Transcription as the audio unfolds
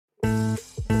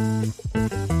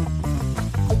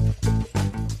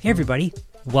Hey everybody,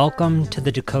 welcome to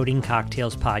the Decoding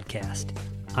Cocktails podcast.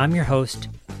 I'm your host,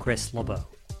 Chris LeBeau.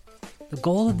 The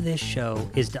goal of this show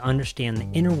is to understand the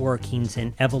inner workings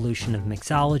and evolution of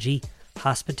mixology,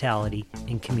 hospitality,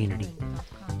 and community.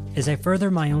 As I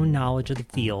further my own knowledge of the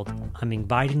field, I'm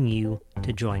inviting you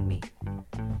to join me.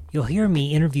 You'll hear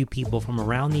me interview people from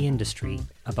around the industry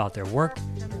about their work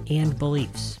and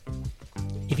beliefs.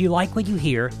 If you like what you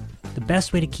hear, the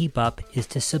best way to keep up is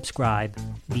to subscribe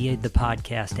via the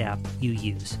podcast app you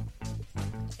use.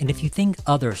 And if you think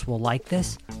others will like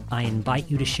this, I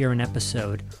invite you to share an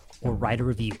episode or write a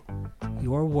review.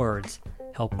 Your words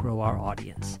help grow our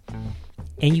audience.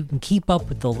 And you can keep up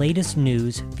with the latest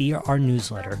news via our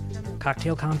newsletter,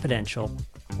 Cocktail Confidential,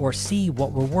 or see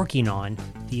what we're working on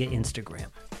via Instagram.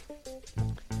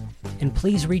 And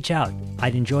please reach out.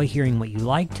 I'd enjoy hearing what you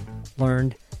liked,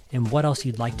 learned, and what else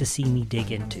you'd like to see me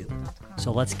dig into.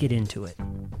 So let's get into it.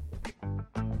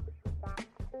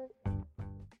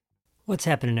 What's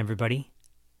happening, everybody?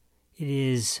 It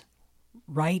is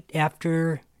right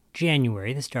after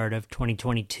January, the start of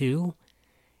 2022,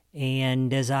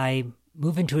 and as I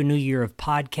move into a new year of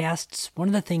podcasts, one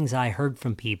of the things I heard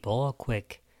from people, a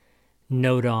quick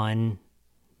note on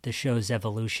the show's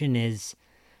evolution, is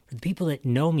for the people that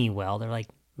know me well, they're like,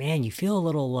 man, you feel a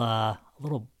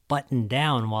little buttoned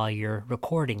down while you're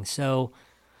recording. So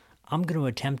I'm going to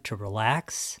attempt to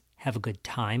relax, have a good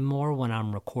time more when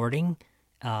I'm recording,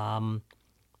 and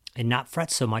not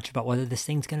fret so much about whether this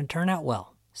thing's going to turn out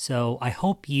well. So I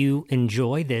hope you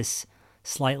enjoy this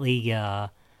slightly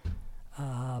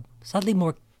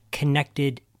more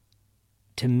connected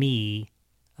to me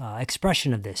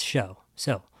expression of this show.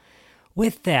 So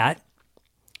with that,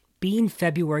 being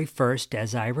February 1st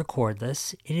as I record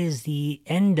this, it is the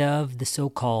end of the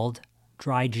so-called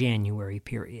dry January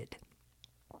period.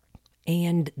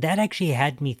 And that actually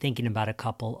had me thinking about a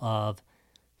couple of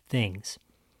things.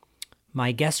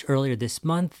 My guest earlier this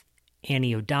month,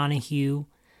 Annie O'Donohue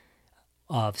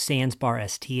of Sands Bar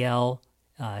STL,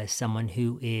 is someone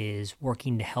who is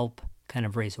working to help kind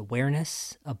of raise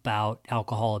awareness about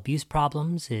alcohol abuse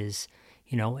problems, is,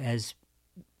 as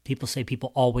people say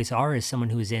people always are, as someone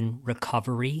who is in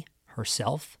recovery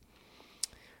herself.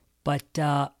 But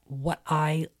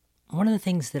one of the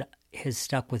things that has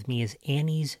stuck with me is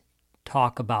Annie's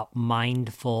talk about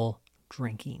mindful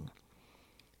drinking.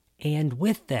 And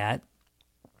with that,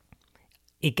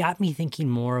 it got me thinking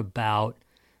more about,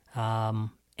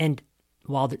 and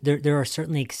while there are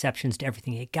certainly exceptions to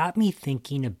everything, it got me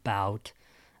thinking about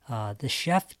the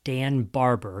chef Dan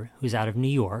Barber, who's out of New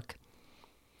York,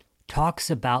 talks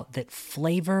about that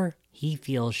flavor, he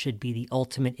feels, should be the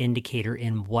ultimate indicator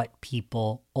in what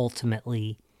people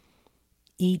ultimately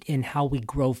eat and how we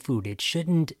grow food. It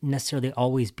shouldn't necessarily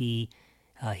always be,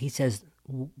 he says,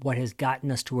 what has gotten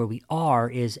us to where we are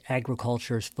is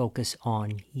agriculture's focus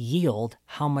on yield.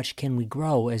 How much can we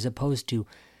grow, as opposed to,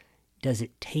 does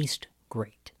it taste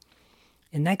great?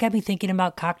 And that got me thinking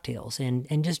about cocktails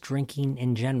and just drinking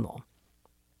in general.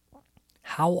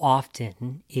 How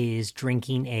often is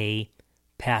drinking a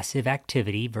passive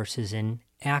activity versus an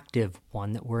active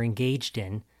one that we're engaged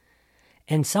in?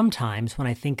 And sometimes when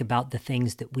I think about the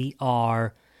things that we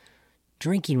are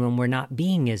drinking when we're not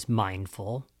being as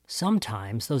mindful,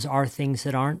 sometimes those are things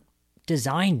that aren't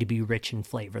designed to be rich in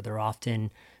flavor. They're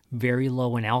often very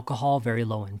low in alcohol, very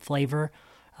low in flavor.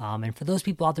 And for those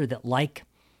people out there that like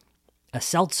a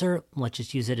seltzer, let's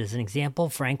just use it as an example.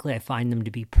 Frankly, I find them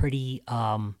to be pretty,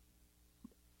 a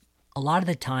lot of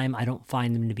the time, I don't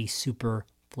find them to be super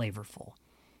flavorful.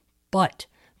 But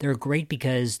they're great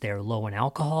because they're low in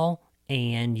alcohol,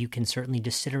 and you can certainly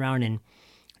just sit around and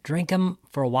drink them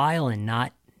for a while and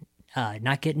not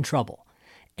get in trouble.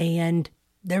 And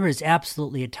there is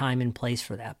absolutely a time and place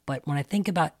for that. But when I think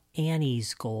about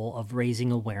Annie's goal of raising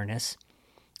awareness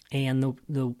and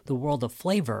the world of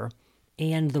flavor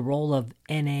and the role of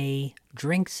NA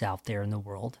drinks out there in the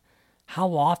world,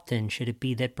 how often should it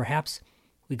be that perhaps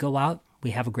we go out,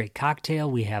 we have a great cocktail,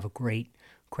 we have a great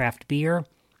craft beer,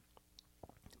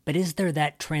 but is there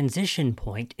that transition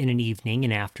point in an evening,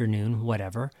 an afternoon,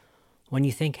 whatever, when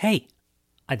you think, hey,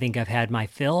 I think I've had my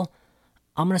fill,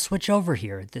 I'm going to switch over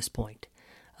here at this point,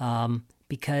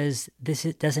 because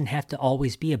it doesn't have to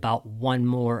always be about one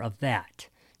more of that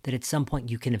at some point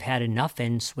you can have had enough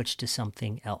and switch to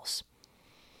something else.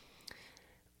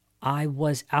 I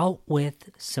was out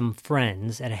with some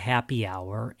friends at a happy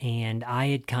hour, and I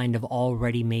had kind of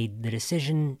already made the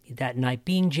decision that night,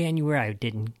 being January. I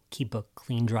didn't keep a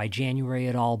clean, dry January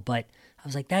at all, but I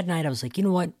was like, that night, I was like, you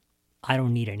know what? I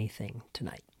don't need anything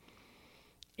tonight.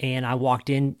 And I walked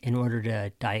in ordered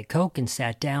a Diet Coke and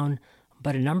sat down.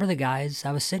 But a number of the guys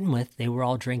I was sitting with, they were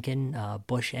all drinking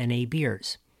Busch NA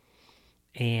beers.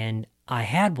 And I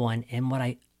had one, and what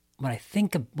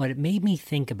it made me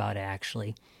think about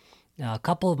actually, a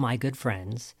couple of my good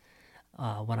friends,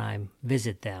 when I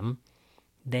visit them,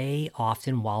 they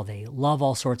often, while they love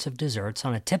all sorts of desserts,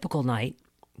 on a typical night,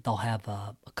 they'll have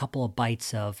a couple of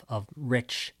bites of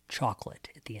rich chocolate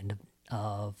at the end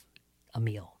of a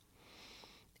meal.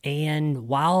 And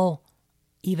while,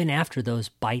 even after those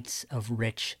bites of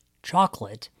rich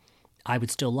chocolate, I would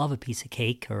still love a piece of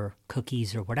cake or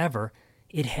cookies or whatever,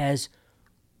 it has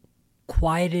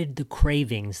quieted the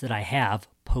cravings that I have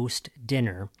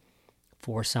post-dinner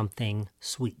for something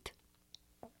sweet.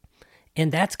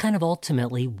 And that's kind of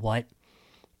ultimately what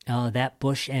that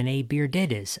Busch NA beer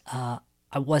did is I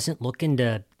wasn't looking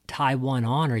to tie one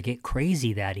on or get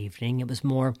crazy that evening. It was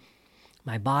more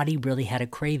my body really had a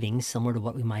craving similar to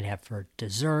what we might have for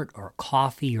dessert or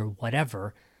coffee or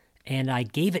whatever. And I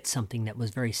gave it something that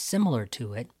was very similar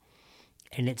to it.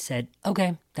 And it said,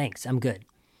 okay, thanks, I'm good.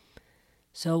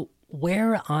 So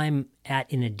where I'm at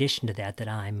in addition to that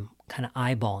I'm kind of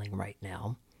eyeballing right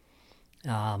now,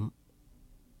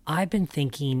 I've been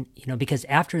thinking, because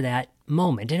after that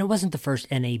moment, and it wasn't the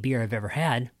first NA beer I've ever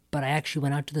had, but I actually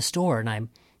went out to the store and I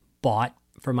bought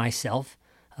for myself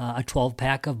a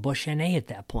 12-pack of Busch NA at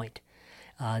that point.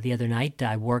 The other night,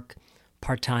 I work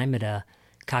part-time at a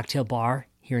cocktail bar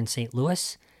here in St.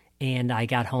 Louis, and I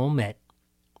got home at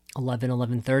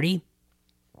 11:30,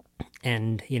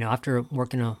 and, after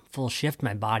working a full shift,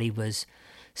 my body was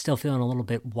still feeling a little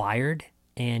bit wired,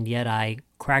 and yet I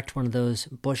cracked one of those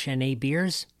Busch NA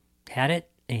beers, had it,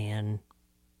 and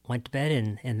went to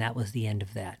bed, and that was the end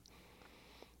of that.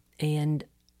 And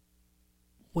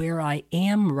where I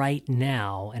am right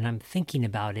now, and I'm thinking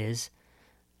about is,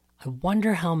 I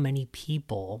wonder how many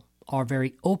people are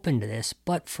very open to this,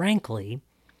 but frankly,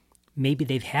 maybe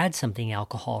they've had something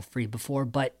alcohol-free before,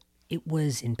 but it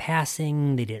was in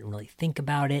passing, they didn't really think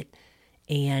about it,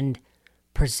 and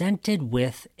presented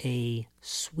with a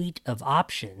suite of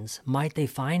options, might they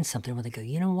find something where they go,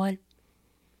 you know what?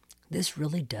 This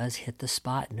really does hit the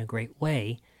spot in a great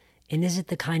way. And is it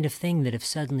the kind of thing that if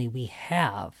suddenly we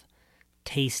have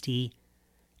tasty,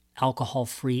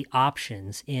 alcohol-free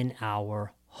options in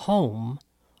our home,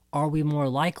 are we more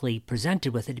likely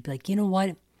presented with it to be like, you know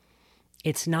what?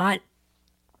 It's not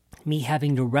me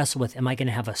having to wrestle with, am I going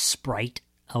to have a Sprite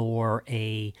or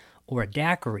a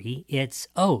daiquiri? It's,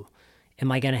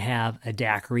 am I going to have a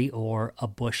daiquiri or a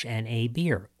Busch NA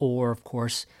beer? Or, of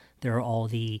course, there are all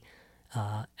the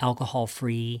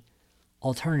alcohol-free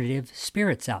alternative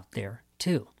spirits out there,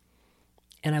 too.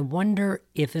 And I wonder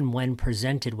if and when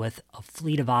presented with a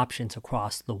fleet of options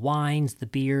across the wines, the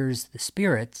beers, the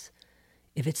spirits,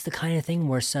 if it's the kind of thing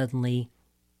where suddenly,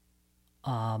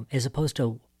 as opposed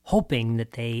to hoping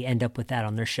that they end up with that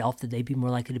on their shelf, that they'd be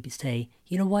more likely to say,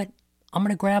 you know what, I'm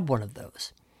going to grab one of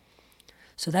those.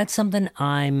 So that's something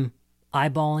I'm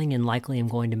eyeballing and likely I'm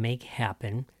going to make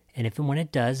happen. And if and when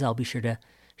it does, I'll be sure to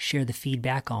share the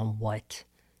feedback on what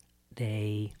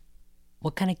kind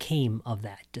of came of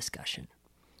that discussion.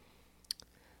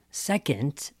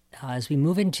 Second, as we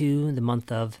move into the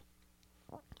month of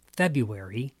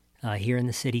February, here in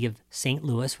the city of St.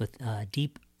 Louis with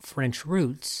deep French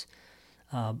roots,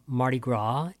 Mardi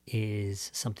Gras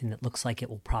is something that looks like it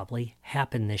will probably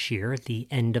happen this year at the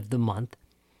end of the month.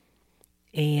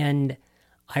 And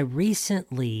I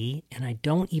recently, and I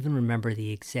don't even remember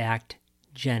the exact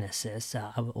genesis,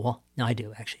 no, I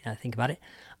do actually, now I think about it.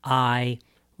 I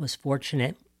was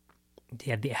fortunate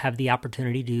to have the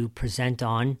opportunity to present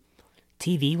on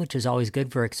TV, which is always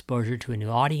good for exposure to a new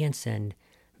audience and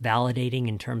validating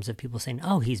in terms of people saying,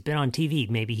 oh, he's been on TV,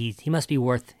 maybe he must be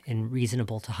worth and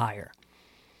reasonable to hire.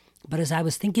 But as I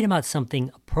was thinking about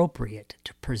something appropriate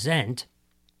to present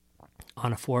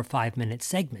on a 4 or 5 minute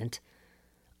segment,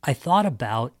 I thought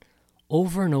about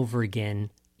over and over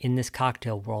again in this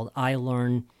cocktail world, I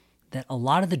learned that a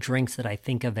lot of the drinks that I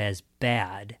think of as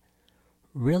bad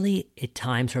really at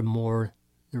times are more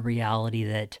the reality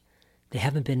that they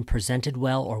haven't been presented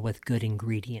well or with good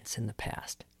ingredients in the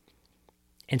past.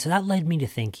 And so that led me to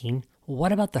thinking, well,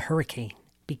 what about the hurricane?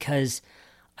 Because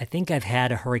I think I've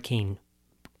had a hurricane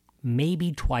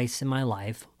maybe twice in my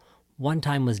life. One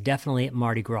time was definitely at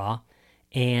Mardi Gras,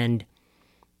 and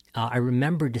I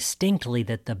remember distinctly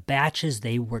that the batches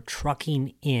they were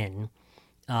trucking in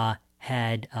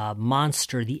had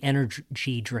Monster, the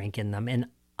energy drink, in them. And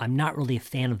I'm not really a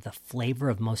fan of the flavor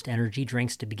of most energy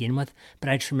drinks to begin with, but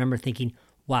I just remember thinking,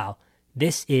 wow,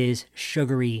 this is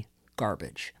sugary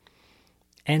garbage.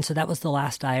 And so that was the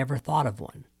last I ever thought of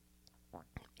one.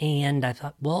 And I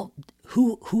thought, well,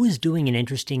 who is doing an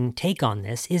interesting take on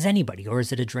this? Is anybody, or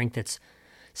is it a drink that's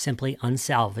simply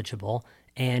unsalvageable?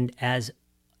 And as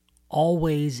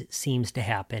always seems to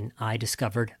happen, I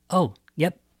discovered, oh,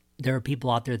 yep, there are people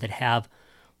out there that have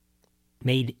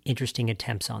made interesting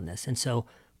attempts on this. And so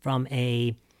from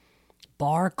a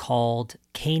bar called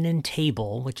Canaan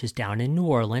Table, which is down in New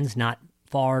Orleans, not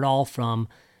far at all from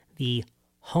the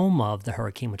home of the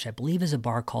Hurricane, which I believe is a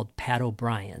bar called Pat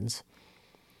O'Brien's,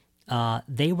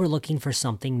 they were looking for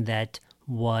something that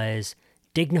was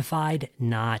dignified,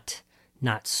 not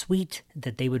sweet,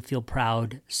 that they would feel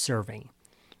proud serving.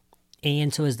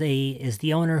 And so as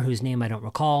the owner, whose name I don't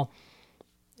recall,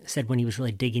 said when he was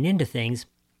really digging into things,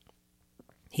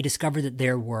 he discovered that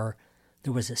there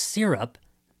was a syrup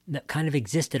that kind of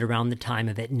existed around the time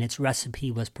of it, and its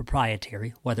recipe was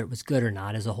proprietary. Whether it was good or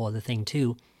not is a whole other thing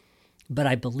too. But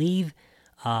I believe,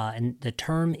 and the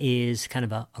term is kind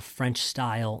of a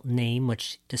French-style name,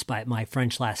 which despite my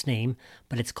French last name,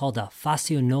 but it's called a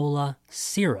Fassionola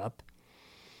syrup.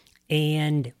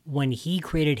 And when he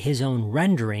created his own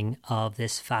rendering of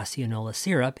this Fassionola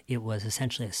syrup, it was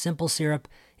essentially a simple syrup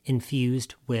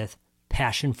infused with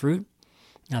passion fruit.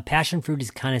 Now, passion fruit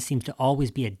seems to always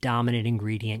be a dominant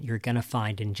ingredient you're going to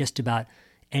find in just about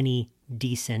any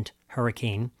decent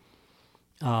hurricane.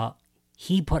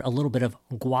 He put a little bit of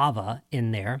guava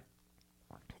in there.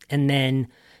 And then,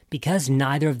 because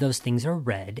neither of those things are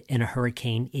red, and a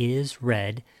hurricane is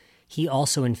red, he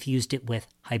also infused it with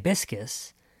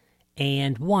hibiscus.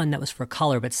 And one, that was for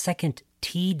color, but second,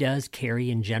 tea does carry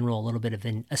in general a little bit of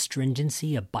an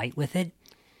astringency, a bite with it.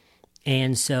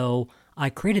 And so I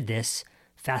created this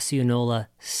Fassionola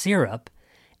syrup,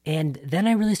 and then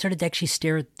I really started to actually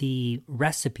stare at the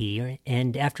recipe,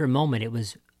 and after a moment it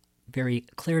was very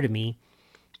clear to me,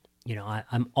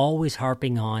 I'm always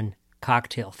harping on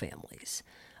cocktail families,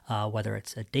 whether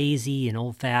it's a daisy, an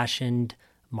old-fashioned,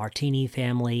 martini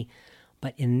family,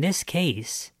 but in this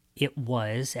case, it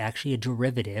was actually a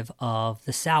derivative of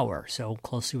the sour, so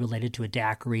closely related to a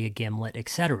daiquiri, a gimlet,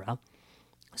 etc.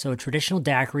 So a traditional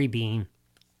daiquiri being,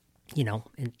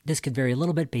 and this could vary a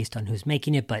little bit based on who's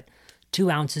making it, but 2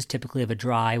 ounces typically of a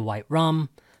dry white rum,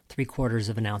 3/4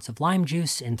 of an ounce of lime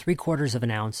juice, and 3/4 of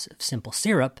an ounce of simple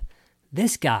syrup.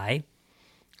 This guy,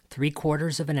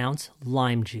 3/4 of an ounce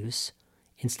lime juice,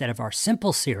 instead of our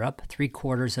simple syrup,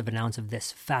 3/4 of an ounce of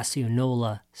this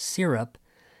Fassionola syrup,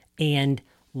 and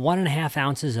 1.5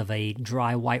 ounces of a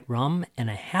dry white rum, and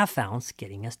a 1/2 ounce,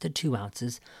 getting us to 2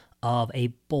 ounces, of a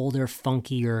bolder,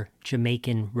 funkier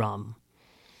Jamaican rum.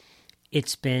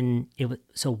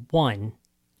 One,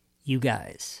 you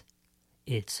guys,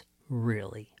 it's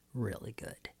really, really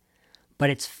good. But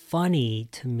it's funny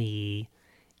to me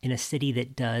in a city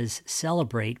that does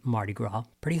celebrate Mardi Gras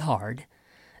pretty hard.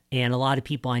 And a lot of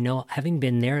people I know, having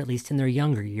been there, at least in their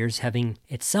younger years, having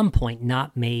at some point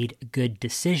not made good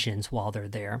decisions while they're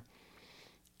there.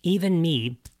 Even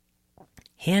me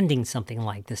handing something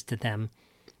like this to them,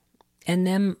 and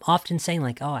them often saying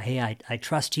like, oh, hey, I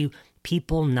trust you.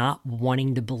 People not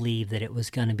wanting to believe that it was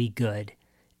going to be good.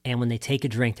 And when they take a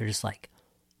drink, they're just like,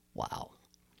 wow.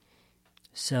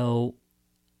 So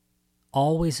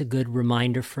always a good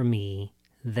reminder for me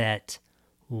that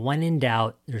when in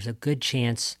doubt, there's a good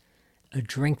chance a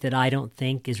drink that I don't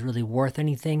think is really worth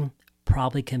anything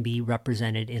probably can be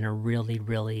represented in a really,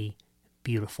 really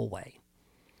beautiful way.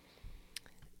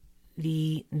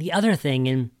 The other thing,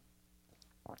 and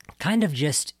kind of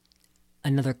just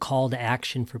another call to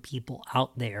action for people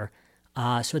out there.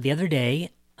 So the other day,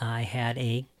 I had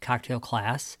a cocktail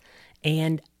class,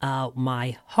 and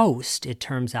my host, it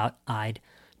turns out I'd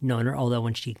known her, although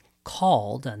when she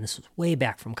called, and this was way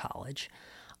back from college,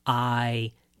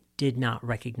 I did not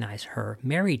recognize her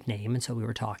married name, and so we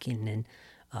were talking, and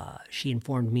she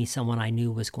informed me someone I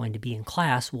knew was going to be in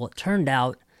class. Well, it turned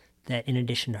out that in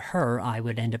addition to her, I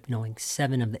would end up knowing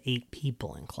 7 of the 8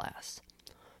 people in class.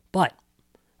 But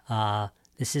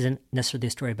this isn't necessarily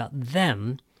a story about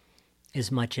them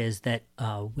as much as that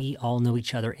we all know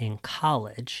each other in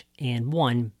college. And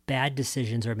one, bad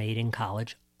decisions are made in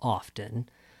college often.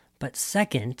 But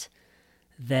second,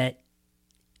 that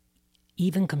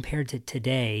even compared to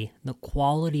today, the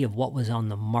quality of what was on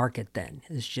the market then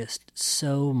is just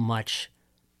so much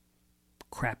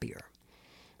crappier.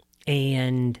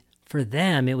 And for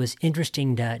them, it was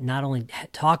interesting to not only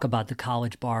talk about the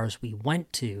college bars we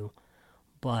went to,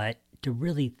 but to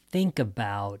really think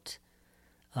about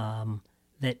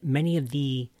that many of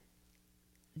the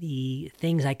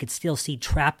things I could still see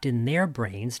trapped in their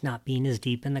brains, not being as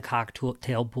deep in the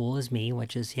cocktail pool as me,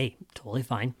 which is, hey, totally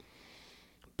fine.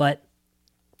 But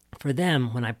for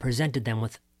them, when I presented them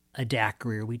with a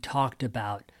daiquiri, or we talked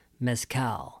about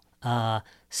mezcal.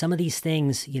 Some of these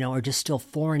things, are just still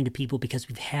foreign to people because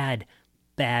we've had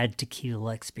bad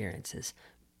tequila experiences,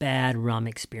 bad rum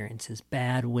experiences,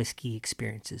 bad whiskey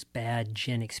experiences, bad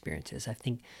gin experiences. I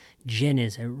think gin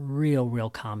is a real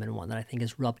common one that I think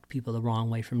has rubbed people the wrong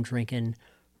way from drinking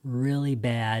really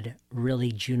bad,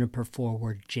 really juniper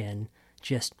forward gin.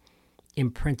 Just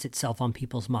imprints itself on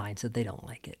people's minds that they don't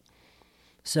like it.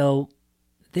 So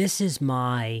this is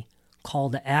my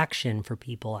call to action for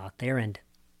people out there. And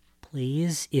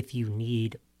please, if you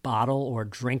need bottle or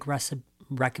drink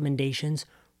recommendations,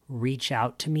 reach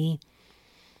out to me.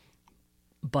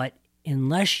 But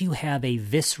unless you have a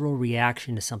visceral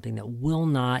reaction to something that will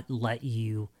not let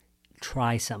you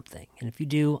try something, and if you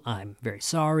do, I'm very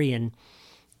sorry, and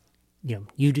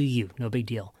you do you, no big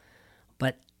deal.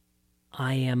 But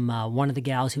I am one of the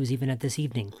gals who was even at this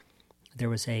evening. There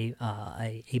was a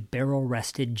barrel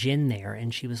rested gin there,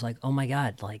 and she was like, "Oh my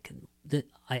God, like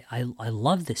I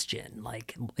love this gin.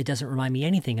 Like it doesn't remind me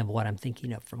anything of what I'm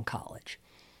thinking of from college."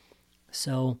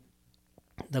 So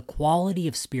the quality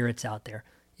of spirits out there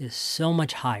is so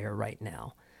much higher right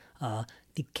now.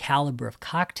 The caliber of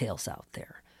cocktails out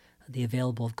there, the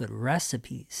available of good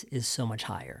recipes is so much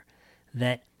higher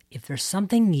that if there's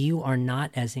something you are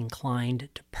not as inclined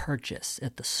to purchase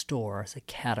at the store as a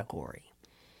category,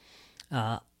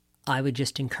 I would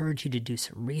just encourage you to do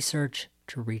some research,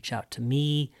 to reach out to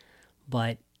me,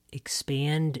 but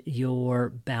expand your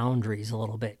boundaries a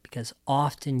little bit, because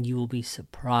often you will be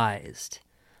surprised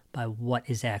by what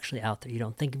is actually out there. You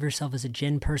don't think of yourself as a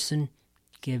gin person,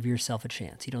 give yourself a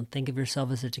chance. You don't think of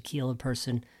yourself as a tequila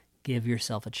person, give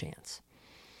yourself a chance.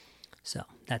 So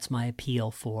that's my appeal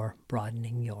for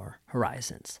broadening your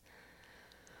horizons.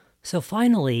 So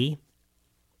finally,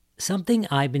 something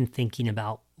I've been thinking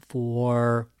about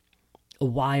for a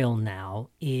while now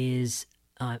is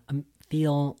I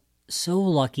feel so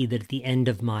lucky that at the end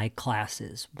of my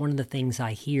classes, one of the things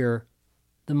I hear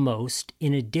the most,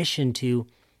 in addition to,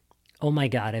 "Oh my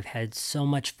God, I've had so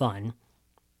much fun,"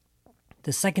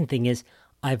 the second thing is,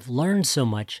 "I've learned so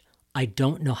much, I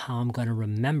don't know how I'm going to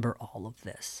remember all of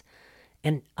this."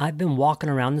 And I've been walking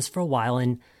around this for a while,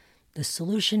 and the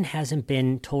solution hasn't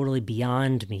been totally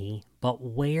beyond me, but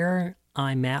where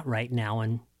I'm at right now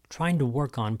and trying to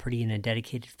work on pretty in a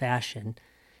dedicated fashion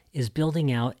is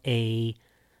building out a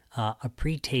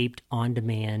pre-taped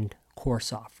on-demand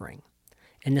course offering.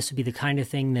 And this would be the kind of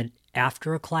thing that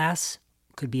after a class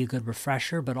could be a good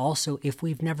refresher, but also if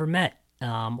we've never met,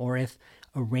 or if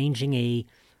arranging a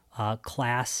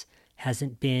class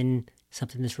hasn't been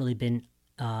something that's really been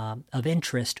of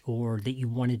interest or that you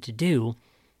wanted to do,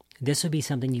 this would be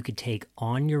something you could take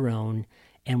on your own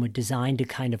and would design to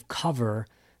kind of cover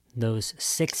those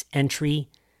 6 entry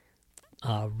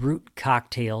root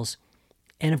cocktails.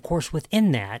 And of course,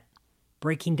 within that,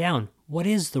 breaking down what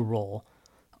is the role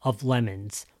of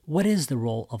lemons, what is the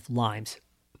role of limes,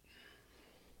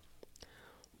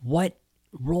 what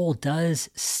role does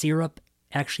syrup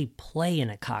actually play in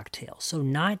a cocktail. So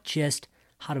not just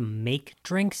how to make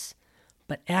drinks,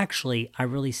 but actually I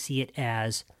really see it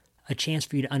as a chance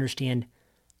for you to understand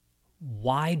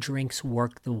why drinks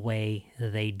work the way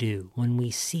they do. When we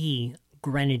see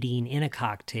grenadine in a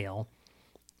cocktail,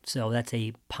 so that's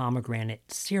a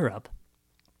pomegranate syrup,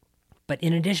 but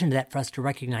in addition to that, for us to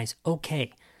recognize,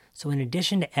 okay, so in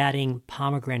addition to adding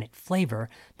pomegranate flavor,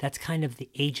 that's kind of the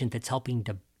agent that's helping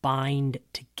to bind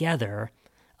together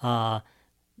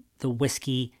the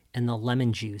whiskey and the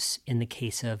lemon juice in the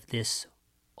case of this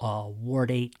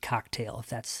Ward 8 cocktail, if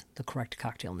that's the correct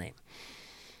cocktail name.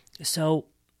 So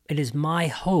it is my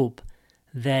hope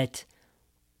that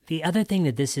the other thing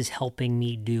that this is helping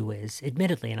me do is,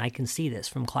 admittedly, and I can see this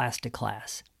from class to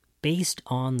class, based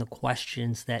on the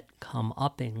questions that come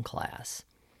up in class,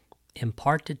 in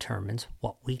part determines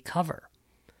what we cover.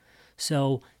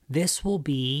 So this will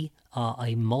be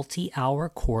a multi-hour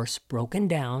course broken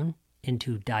down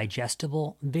into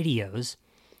digestible videos,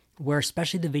 where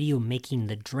especially the video making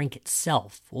the drink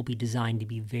itself will be designed to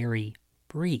be very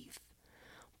brief.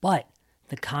 But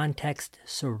the context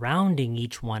surrounding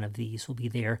each one of these will be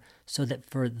there so that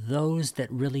for those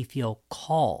that really feel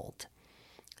called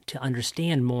to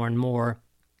understand more and more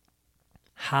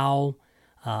how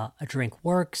a drink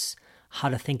works, how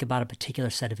to think about a particular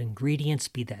set of ingredients,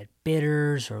 be that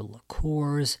bitters or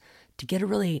liqueurs, to get a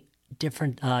really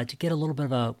different, to get a little bit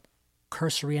of a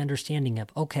cursory understanding of,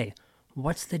 okay,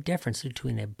 what's the difference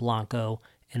between a Blanco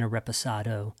and a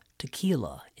Reposado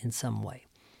tequila in some way?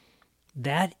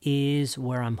 That is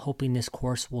where I'm hoping this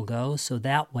course will go. So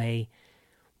that way,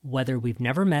 whether we've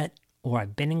never met or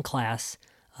I've been in class,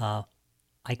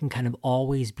 I can kind of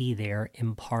always be there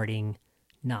imparting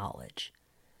knowledge.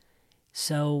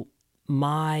 So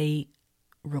my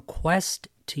request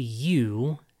to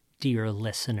you, dear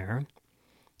listener,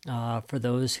 for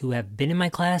those who have been in my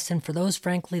class and for those,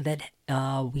 frankly, that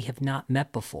we have not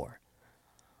met before,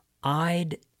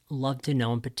 I'd love to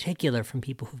know, in particular from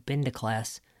people who've been to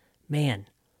class, man,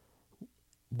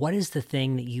 what is the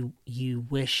thing that you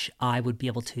wish I would be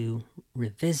able to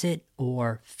revisit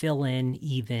or fill in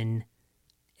even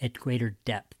at greater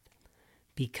depth?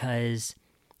 Because,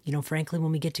 frankly,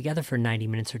 when we get together for 90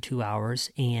 minutes or 2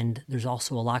 hours and there's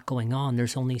also a lot going on,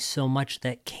 there's only so much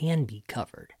that can be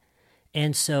covered.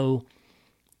 And so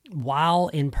while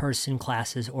in-person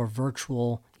classes or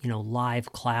virtual,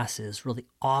 live classes really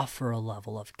offer a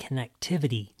level of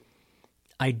connectivity,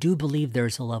 I do believe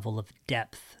there's a level of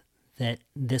depth that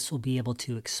this will be able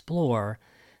to explore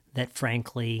that,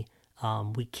 frankly,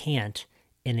 we can't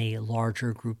in a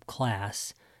larger group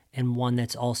class, and one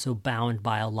that's also bound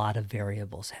by a lot of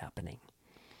variables happening.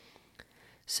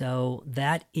 So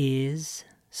that is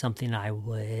something I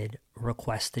would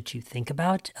request that you think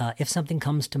about. If something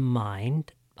comes to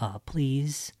mind,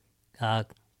 please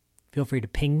feel free to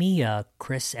ping me,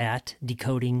 Chris at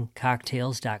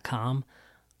decodingcocktails.com.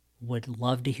 Would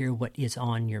love to hear what is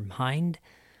on your mind.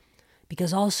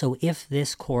 Because also, if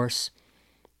this course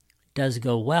does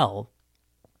go well,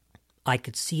 I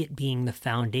could see it being the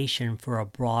foundation for a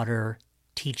broader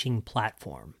teaching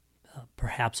platform,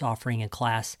 perhaps offering a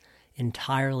class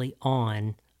entirely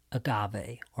on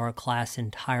agave or a class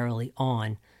entirely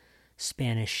on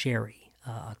Spanish sherry,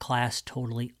 a class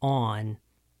totally on,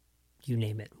 you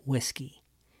name it, whiskey.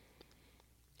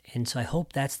 And so I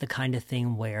hope that's the kind of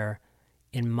thing where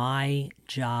in my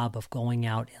job of going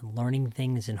out and learning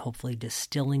things and hopefully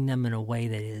distilling them in a way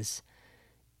that is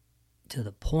to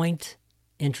the point,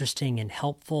 interesting and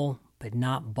helpful, but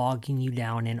not bogging you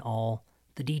down in all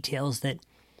the details that,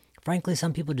 frankly,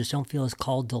 some people just don't feel as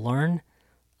called to learn.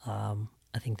 I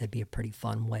think that'd be a pretty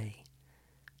fun way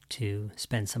to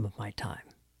spend some of my time.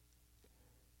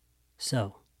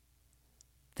 So,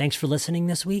 thanks for listening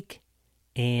this week,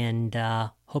 and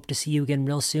hope to see you again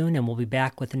real soon, and we'll be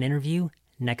back with an interview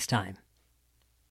next time.